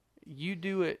 you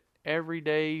do it every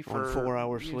day for on 4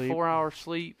 hours sleep. 4 hours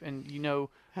sleep, and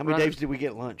how many days did we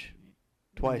get lunch?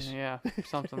 Twice. Yeah,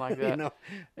 something like that.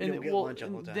 We don't get lunch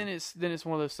all the time. Then it's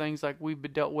one of those things like we've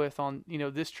been dealt with on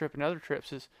this trip and other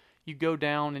trips is. You go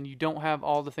down and you don't have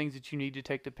all the things that you need to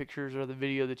take the pictures or the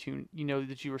video that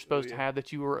that you were supposed to have,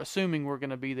 that you were assuming were going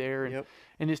to be there,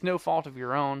 and it's no fault of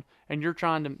your own. And you're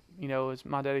trying to, as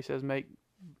my daddy says, make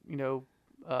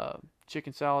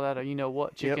chicken salad out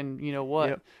of chicken,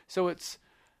 Yep. So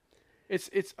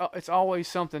it's always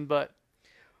something, but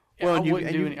I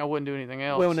wouldn't do anything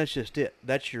else. Well, and that's just it.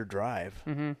 That's your drive.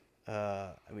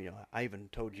 I even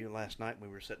told you last night we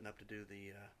were setting up to do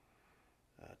the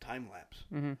time lapse.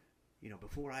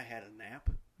 Before I had a nap,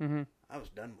 I was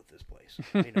done with this place.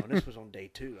 And this was on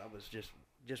day 2. I was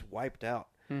just wiped out,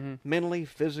 mentally,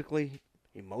 physically,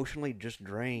 emotionally, just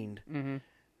drained.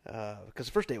 Because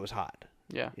the first day was hot.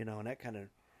 Yeah. And that kind of,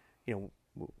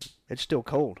 it's still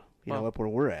cold. Up where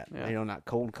we're at. Yeah. Not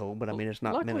cold, but it's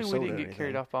not luckily Minnesota. We didn't get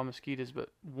carried off by mosquitoes, but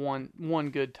one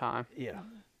good time. Yeah.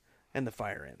 And the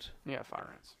fire ants. Yeah,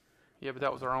 fire ants. Yeah, but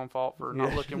that was our own fault for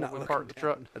not looking when we parked the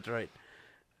truck. That's right.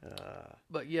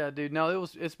 But yeah, dude, no,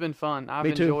 it's been fun. I've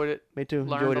enjoyed it. Me too.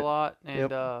 Learned a lot, and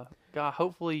God,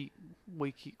 hopefully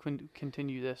we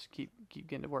continue this. Keep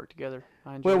getting to work together.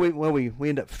 I enjoy it. We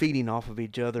end up feeding off of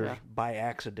each other by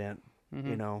accident.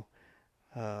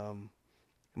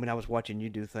 I was watching you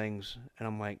do things, and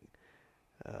I'm like,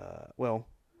 what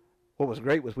was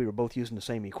great was we were both using the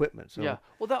same equipment. So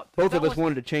both of us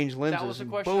wanted to change lenses. That was a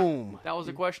question. Boom. That was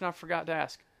a question I forgot to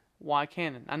ask. Why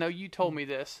Canon? I know you told me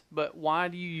this, but why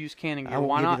do you use Canon gear?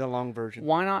 Why not the long version?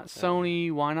 Why not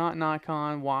Sony? Why not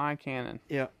Nikon? Why Canon?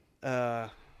 Yeah. The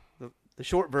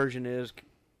short version is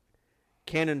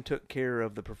Canon took care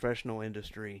of the professional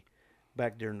industry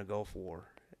back during the Gulf War,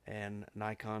 and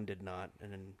Nikon did not.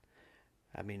 And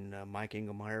then, Mike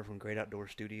Engelmeyer from Great Outdoor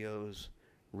Studios,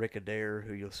 Rick Adair,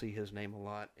 who you'll see his name a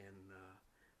lot in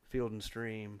Field and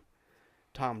Stream.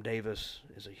 Tom Davis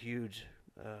is a huge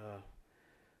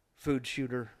food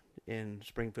shooter in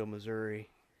Springfield, Missouri.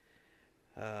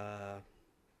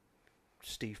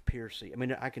 Steve Piercy. I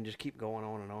mean, I can just keep going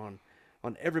on and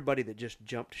on everybody that just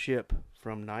jumped ship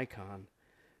from Nikon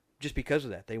just because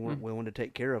of that. They weren't willing to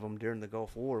take care of them during the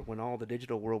Gulf War when all the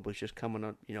digital world was just coming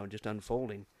up, just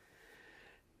unfolding.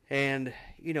 And,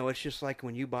 it's just like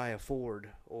when you buy a Ford,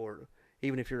 or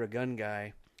even if you're a gun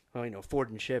guy, well, Ford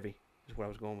and Chevy is where I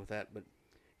was going with that. But,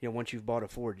 once you've bought a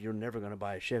Ford, you're never going to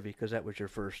buy a Chevy because that was your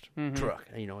first truck,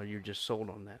 and you're just sold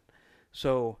on that.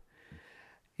 So,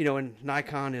 and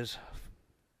Nikon is,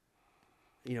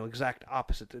 exact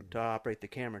opposite to operate the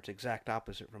camera. It's exact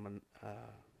opposite from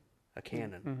a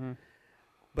Canon. Mm-hmm.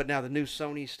 But now the new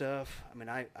Sony stuff, I mean,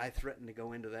 I threatened to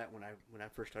go into that when I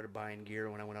first started buying gear,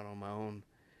 when I went out on my own.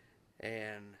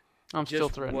 And I'm still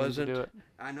threatening to do it.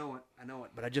 I know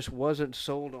it, but I just wasn't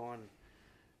sold on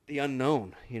the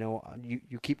unknown.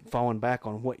 You keep falling back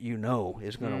on what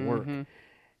is going to work.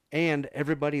 And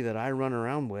everybody that I run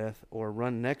around with or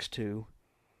run next to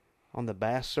on the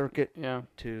bass circuit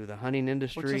to the hunting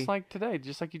industry. Well, just like today,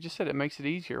 just like you just said, it makes it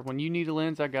easier. When you need a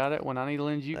lens, I got it. When I need a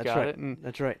lens, you got it. And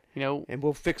that's right. And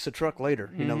we'll fix the truck later.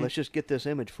 Let's just get this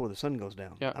image before the sun goes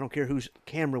down. Yeah. I don't care whose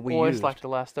camera we use. Well, it's like the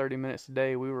last 30 minutes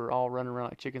today, we were all running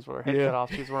around like chickens with our head cut off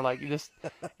because we're like,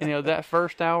 that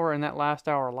first hour and that last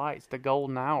hour of light's the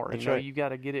golden hour. That's right. You got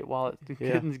to get it while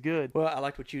it's good. Well, I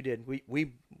liked what you did.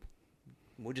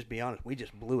 We'll just be honest. We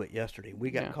just blew it yesterday. We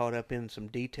got caught up in some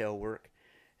detail work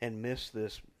and missed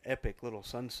this epic little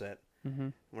sunset. Mm-hmm.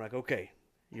 We're like, okay.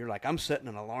 You're like, I'm setting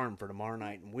an alarm for tomorrow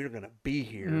night, and we're going to be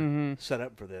here set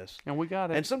up for this. And we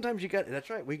got it. And sometimes you got it. That's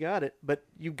right. We got it. But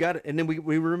you got it. And then we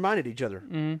reminded each other.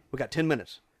 Mm-hmm. We got 10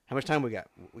 minutes. How much time we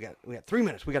got? We got 3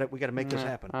 minutes. We got to make this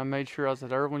happen. I made sure I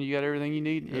said, Erwin, you got everything you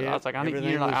need? Yeah, I was like,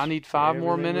 I need 5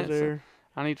 more minutes.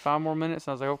 I need 5 more minutes.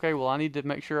 And I was like, okay, well, I need to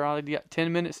make sure I got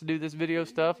 10 minutes to do this video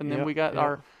stuff. And then we got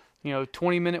our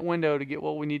 20-minute window to get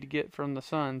what we need to get from the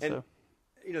sun. So,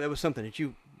 that was something that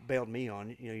you bailed me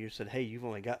on. You said, hey, you've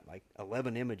only got like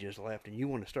 11 images left, and you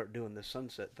want to start doing this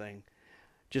sunset thing.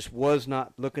 Just was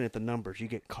not looking at the numbers. You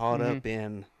get caught up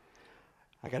in,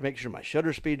 I got to make sure my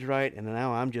shutter speed's right, and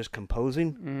now I'm just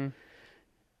composing.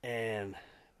 And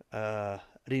I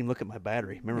didn't even look at my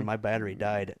battery. Remember, my battery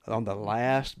died on the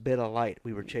last bit of light.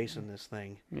 We were chasing this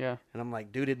thing. Yeah. And I'm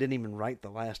like, dude, it didn't even write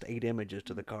the last 8 images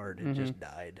to the card. It just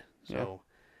died. So,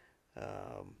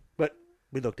 but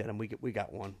we looked at them. We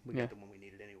got one. We got the one we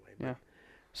needed anyway. But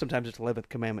sometimes it's 11th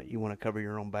commandment. You want to cover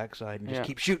your own backside and just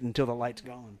keep shooting until the light's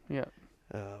gone. Yeah.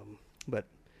 But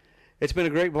it's been a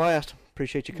great blast.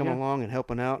 Appreciate you coming along and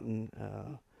helping out. And,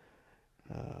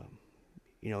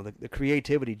 the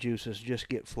creativity juices just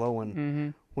get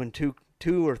flowing when two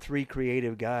or three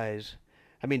creative guys.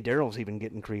 I mean, Daryl's even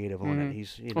getting creative on it.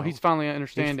 He's finally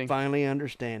understanding. He's finally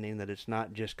understanding that it's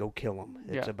not just go kill them.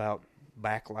 It's about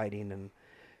backlighting and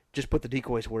just put the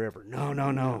decoys wherever. No.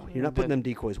 You're not putting them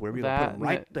decoys wherever. You're put them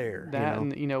right there.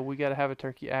 And we got to have a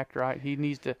turkey act right. He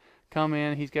needs to come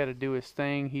in. He's got to do his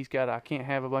thing. I can't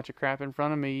have a bunch of crap in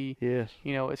front of me. Yes.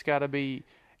 It's got to be,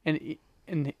 and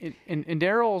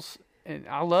Daryl's. And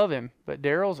I love him, but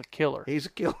Daryl's a killer. He's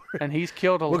a killer. And he's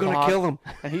killed a lot. We're going to kill him.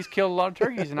 And he's killed a lot of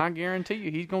turkeys, and I guarantee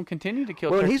you he's going to continue to kill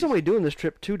turkeys. Well, he's only doing this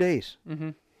trip 2 days. Mm-hmm.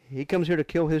 He comes here to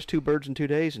kill his 2 birds in 2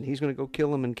 days, and he's going to go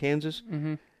kill them in Kansas.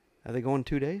 Mm-hmm. Are they going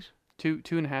 2 days?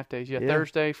 2.5 days, yeah.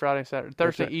 Thursday, Friday, Saturday.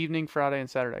 Thursday evening, Friday, and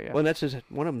Saturday, yeah. Well, that's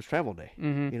one of them's travel day.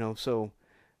 Mm-hmm. So,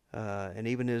 and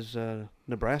even his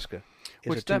Nebraska is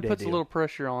which a 2-day that puts deal. A little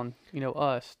pressure on,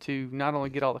 us to not only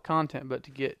get all the content, but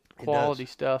to get quality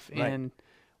stuff in.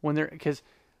 When because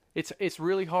it's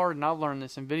really hard, and I've learned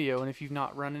this in video, and if you've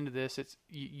not run into this,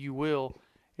 you will.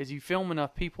 As you film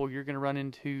enough people, you're going to run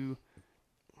into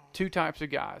 2 types of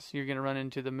guys. You're going to run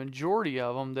into the majority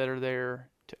of them that are there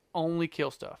to only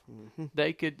kill stuff. Mm-hmm.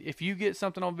 They could, if you get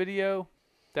something on video,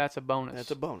 that's a bonus.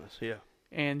 That's a bonus, yeah.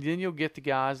 And then you'll get the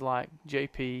guys like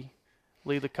JP,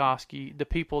 Lee Lukoski, the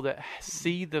people that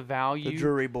see the value. The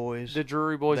Drury Boys. They've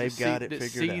got it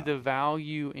figured out. See the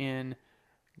value in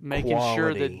making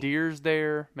sure the deer's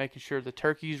there, making sure the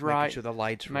turkey's right, making sure the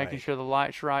light's right, making sure the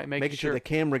light's right, making sure the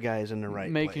camera guy's in the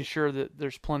right making place. Sure that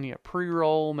there's plenty of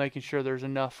pre-roll, making sure there's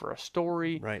enough for a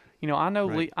story. Right. I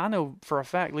know for a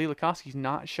fact Lee Lukoski's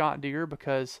not shot deer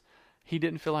because he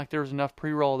didn't feel like there was enough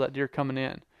pre-roll of that deer coming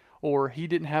in, or he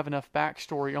didn't have enough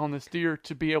backstory on this deer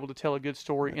to be able to tell a good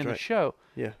story in the show.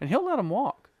 Yeah. And he'll let him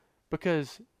walk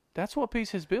because That's what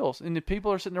pays his bills. And the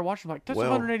people are sitting there watching like, that's a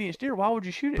 180-inch deer. Why would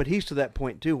you shoot it? But he's to that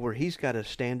point, too, where he's got a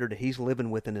standard that he's living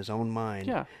with in his own mind.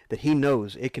 Yeah. That he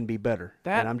knows it can be better.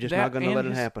 And I'm just not going to let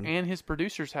it happen. And his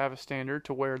producers have a standard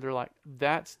to where they're like,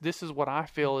 this is what I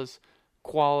feel is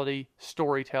quality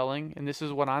storytelling, and this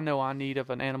is what I know I need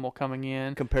of an animal coming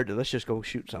in. Compared to, let's just go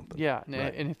shoot something. Yeah.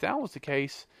 Right. And if that was the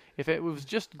case, if it was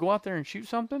just go out there and shoot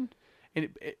something, and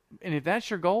if that's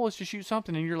your goal is to shoot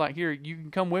something, and you're like, here, you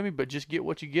can come with me, but just get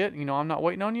what you get. I'm not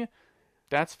waiting on you.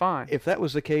 That's fine. If that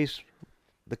was the case,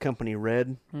 the company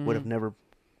Red would have never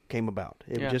came about.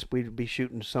 It would just we'd be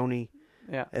shooting Sony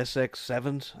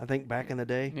SX7s, I think, back in the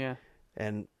day. Yeah.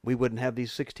 And we wouldn't have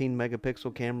these 16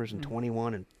 megapixel cameras and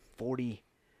 21 and 40.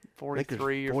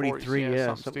 43 or 43, 40,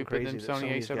 something stupid crazy than that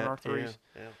Sony Sony's A7R3s.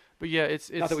 Yeah. But yeah,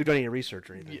 it's not that we've done any research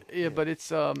or anything. Yeah, but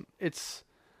it's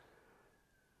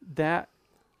that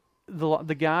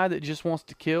the guy that just wants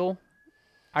to kill,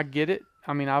 I get it.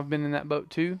 I mean, I've been in that boat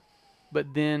too.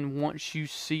 But then once you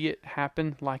see it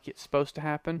happen like it's supposed to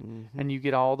happen, and you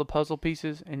get all the puzzle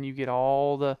pieces and you get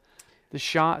all the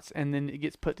shots, and then it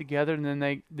gets put together, and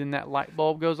then that light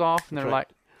bulb goes off, and they're like,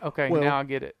 okay, now I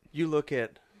get it. You look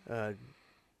at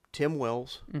Tim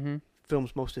Wells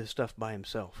films most of his stuff by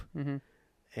himself,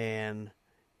 and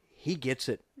he gets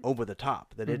it over the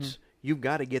top. That it's you've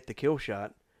got to get the kill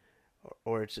shot,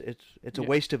 or it's a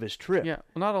waste of his trip. Yeah,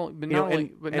 well, not only, but not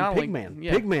only, but not Pigman. only,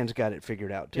 yeah. Pigman's got it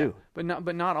figured out too. Yeah.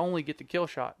 But not only get the kill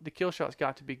shot. The kill shot's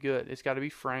got to be good. It's got to be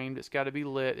framed. It's got to be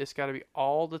lit. It's got to be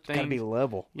all the things. It's got to be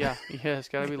level. Yeah, it's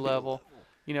got to be level.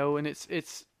 And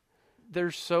it's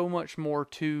there's so much more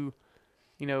to,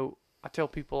 I tell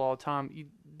people all the time,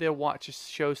 they'll watch a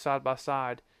show side by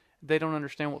side. They don't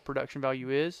understand what production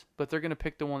value is, but they're going to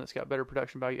pick the one that's got better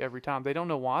production value every time. They don't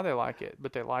know why they like it,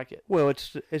 but they like it. Well,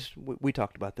 we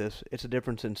talked about this. It's a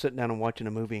difference in sitting down and watching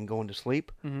a movie and going to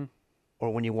sleep,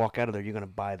 or when you walk out of there, you're going to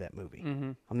buy that movie.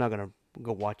 I'm not going to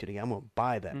go watch it again. I'm going to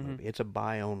buy that movie. It's a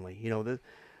buy only.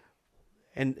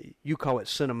 And you call it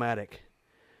cinematic.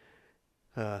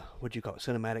 What'd you call it?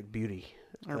 Cinematic beauty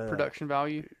or production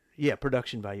value? Yeah,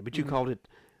 production value. But you called it.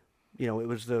 It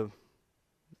was the.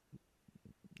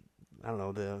 I don't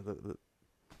know, the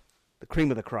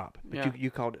cream of the crop. But you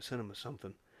called it cinema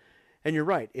something. And you're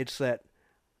right. It's that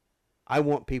I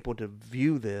want people to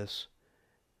view this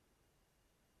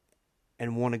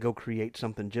and want to go create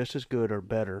something just as good or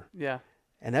better. Yeah.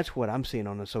 And that's what I'm seeing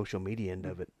on the social media end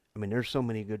of it. I mean, there's so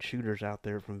many good shooters out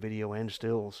there from video and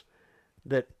stills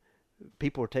that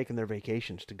people are taking their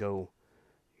vacations to go,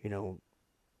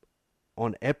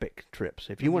 on epic trips.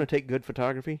 If you want to take good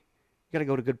photography, you got to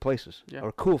go to good places. Yeah.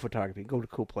 Or cool photography, go to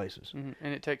cool places. And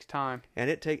it takes time. And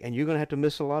you're going to have to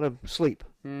miss a lot of sleep.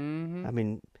 I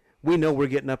mean, we know we're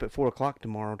getting up at 4 o'clock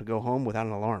tomorrow to go home without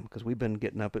an alarm because we've been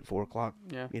getting up at 4 o'clock,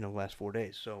 the last 4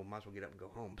 days. So might as well get up and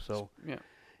go home. So,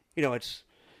 it's,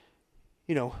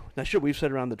 now sure, we've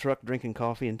sat around the truck drinking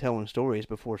coffee and telling stories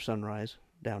before sunrise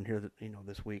down here,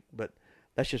 this week. But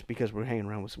that's just because we're hanging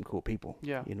around with some cool people.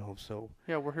 Yeah. So.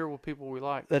 Yeah, we're here with people we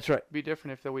like. That's right. It'd be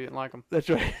different if we didn't like them. That's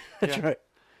right. That's right.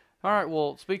 All right.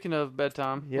 Well, speaking of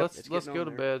bedtime, let's go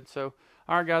to bed. So,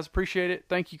 all right, guys, appreciate it.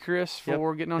 Thank you, Chris,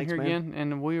 for getting on here again,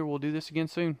 and we will do this again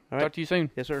soon. All right. Talk to you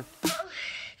soon. Yes, sir.